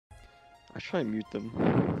I try and mute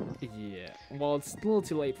them. Yeah. Well, it's a little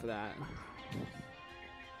too late for that.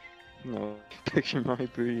 No, picture my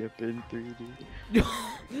booty up in 3D.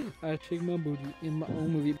 I shake my booty in my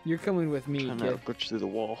own movie. You're coming with me, Trying kid. to glitch through the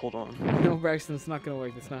wall. Hold on. No, Braxton, it's not gonna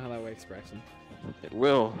work. That's not how that works, Braxton. It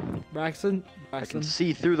will. Braxton? I Braxton? can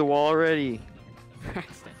see through the wall already.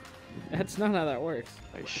 Braxton. That's not how that works.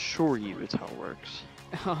 I assure you it's how it works.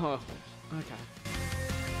 Oh, okay.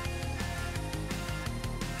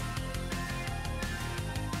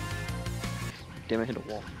 Damn, I hit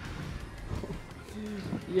a wall.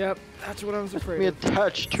 Yep, that's what I was Let afraid me of.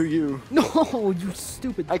 attach to you. No, you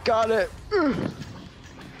stupid I got it.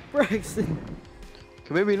 Braxton.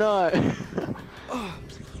 Maybe not. Oh.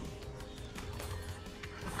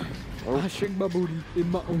 Oh. I shake my booty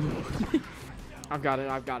in my own. I've got it.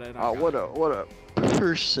 I've got it. What a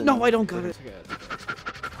person. No, I don't got it.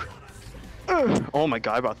 Oh my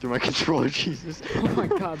god, I about threw my controller. Jesus. Oh my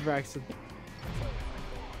god, Braxton.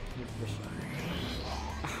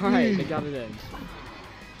 Alright, I got it in.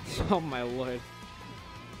 Oh my lord.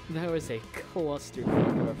 That was a cluster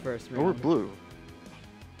of a first round. Oh, we're blue.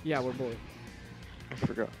 Yeah, we're blue. I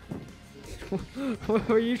forgot.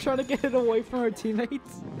 Were you trying to get it away from our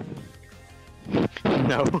teammates?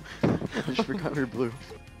 No. I just forgot we were blue.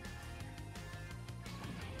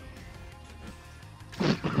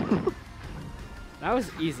 That was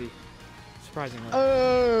easy. Surprisingly.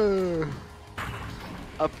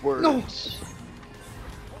 Upwards. No!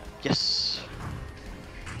 Yes.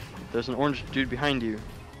 There's an orange dude behind you.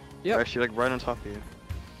 Yep. Or actually, like right on top of you.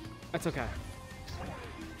 That's okay.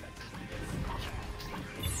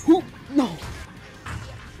 Ooh, no!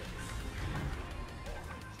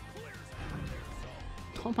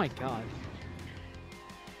 Oh my god.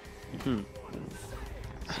 Someone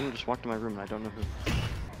just walked in my room and I don't know who.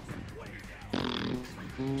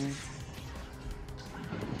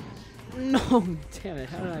 No! Damn it,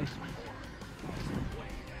 how did I...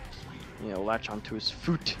 Yeah, latch onto his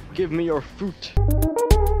foot. Give me your foot.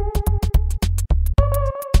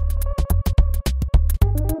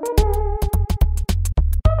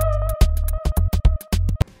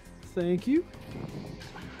 Thank you.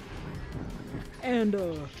 And,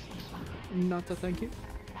 not to thank you.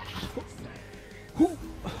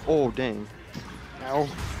 Oh, dang. Ow.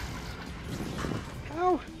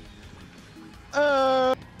 Ow!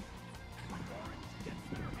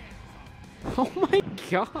 Oh my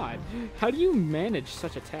god! How do you manage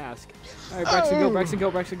such a task? Alright, Braxton, go, Braxton,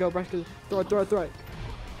 go, Braxton, go, Braxton. Throw it, throw it, throw it.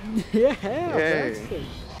 Yeah, Braxton.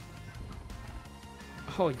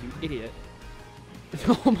 Oh, you idiot.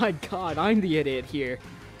 Oh my god, I'm the idiot here.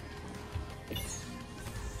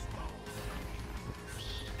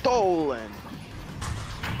 Stolen.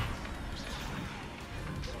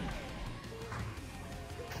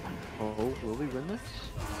 Oh, will we win this?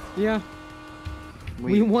 Yeah,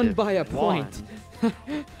 we won did by a point.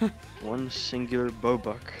 One singular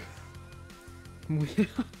Bobuck.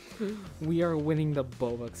 We are winning the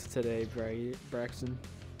Bobucks today, Braxton.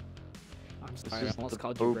 I'm This sorry, I is almost the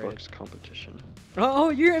called you Braid. Bobucks competition. Oh,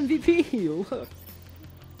 you're MVP! Look.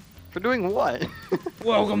 For doing what?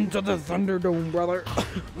 Welcome to the Thunderdome, brother.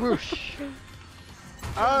 Whoosh.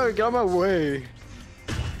 Oh, get out of my way.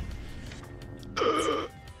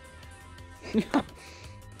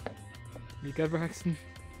 You good, Braxton?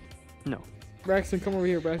 No. Braxton, come over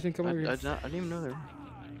here. Braxton, come over I here. didn't even know there.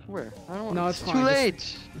 Where? I don't want. No, it's too fine,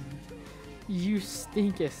 late. You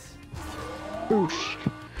stinkest. Whoosh.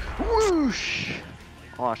 Whoosh.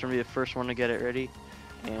 Oh, I'm gonna be the first one to get it ready.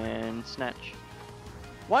 And snatch.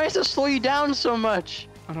 Why does it slow you down so much?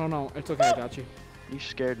 I don't know. It's okay. I got you. You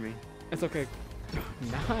scared me. It's okay.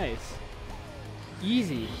 Nice.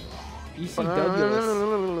 Easy. Easy Douglas.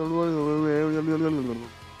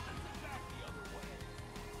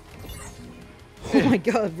 Oh my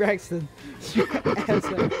god, Braxton. Your ass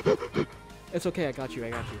up. It's okay. I got you. I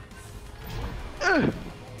got you.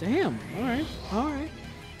 Damn. Alright. Alright.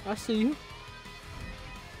 I see you.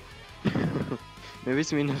 Maybe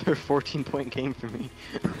it's gonna be another 14-point game for me.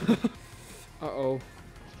 Uh-oh.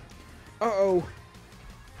 Uh-oh.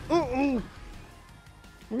 Uh-oh.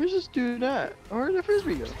 Where's this dude at? Where'd the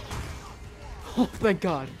frisbee go? Oh, thank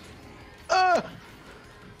God. Ah!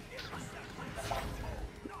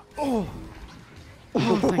 Oh.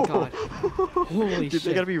 Oh, thank God. Holy Dude, shit.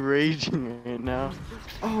 they gotta be raging right now.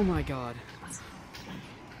 Oh my god.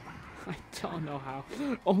 I don't know how.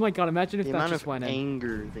 Oh my god, imagine if The that amount just of went in.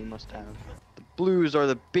 anger they must have. The Blues are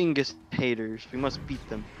the biggest haters. We must beat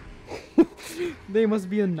them. They must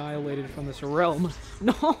be annihilated from this realm.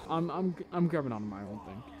 No, I'm grabbing onto my own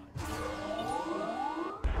thing.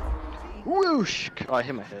 Whoosh! Oh, I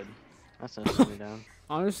hit my head. That's not slowing me down.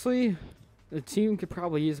 Honestly, The team could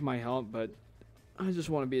probably use my help, but I just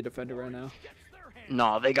want to be a defender right now.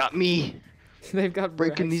 Nah, they got me. They've got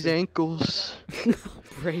Breaking these Braxton. ankles.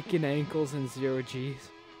 Breaking ankles and 0 Gs.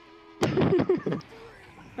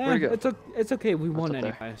 Where'd it go? It's okay. We won up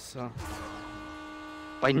there? anyway. So.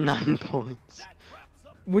 By 9 points.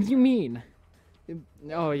 What do you mean?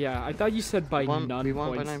 Oh yeah, I thought you said by We won none by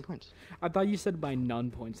points. 9 points. I thought you said by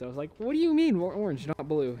none points. I was like, what do you mean? We're orange, not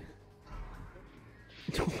blue.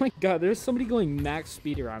 Oh my god, there's somebody going max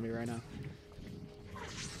speed around me right now.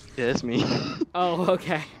 Yeah, that's me. Oh,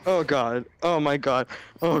 okay. Oh god. Oh my god.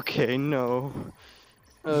 Okay, no.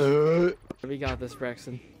 We got this,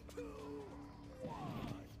 Braxton.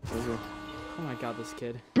 Okay. Oh my god, this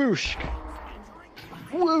kid. Boosh.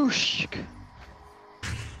 Whoosh.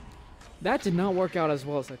 That did not work out as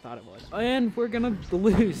well as I thought it would. And we're gonna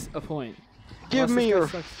lose a point. Give Unless me this guy your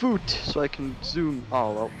sucks. foot so I can zoom.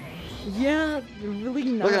 Oh, well. Yeah, really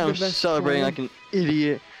not Look at the him best celebrating plan. like an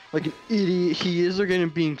idiot. Like an idiot he is. Look at him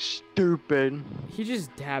being stupid. He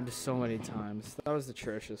just dabbed so many times. That was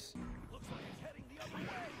atrocious.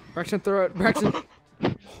 Braxton, throw it. Braxton.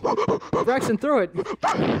 Braxton, throw it.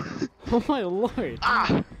 Oh my lord.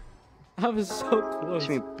 Ah! That was so close.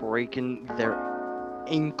 See me breaking their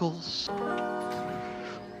ankles.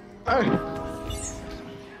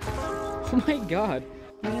 Oh my god.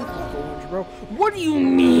 Bro, what do you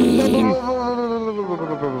mean?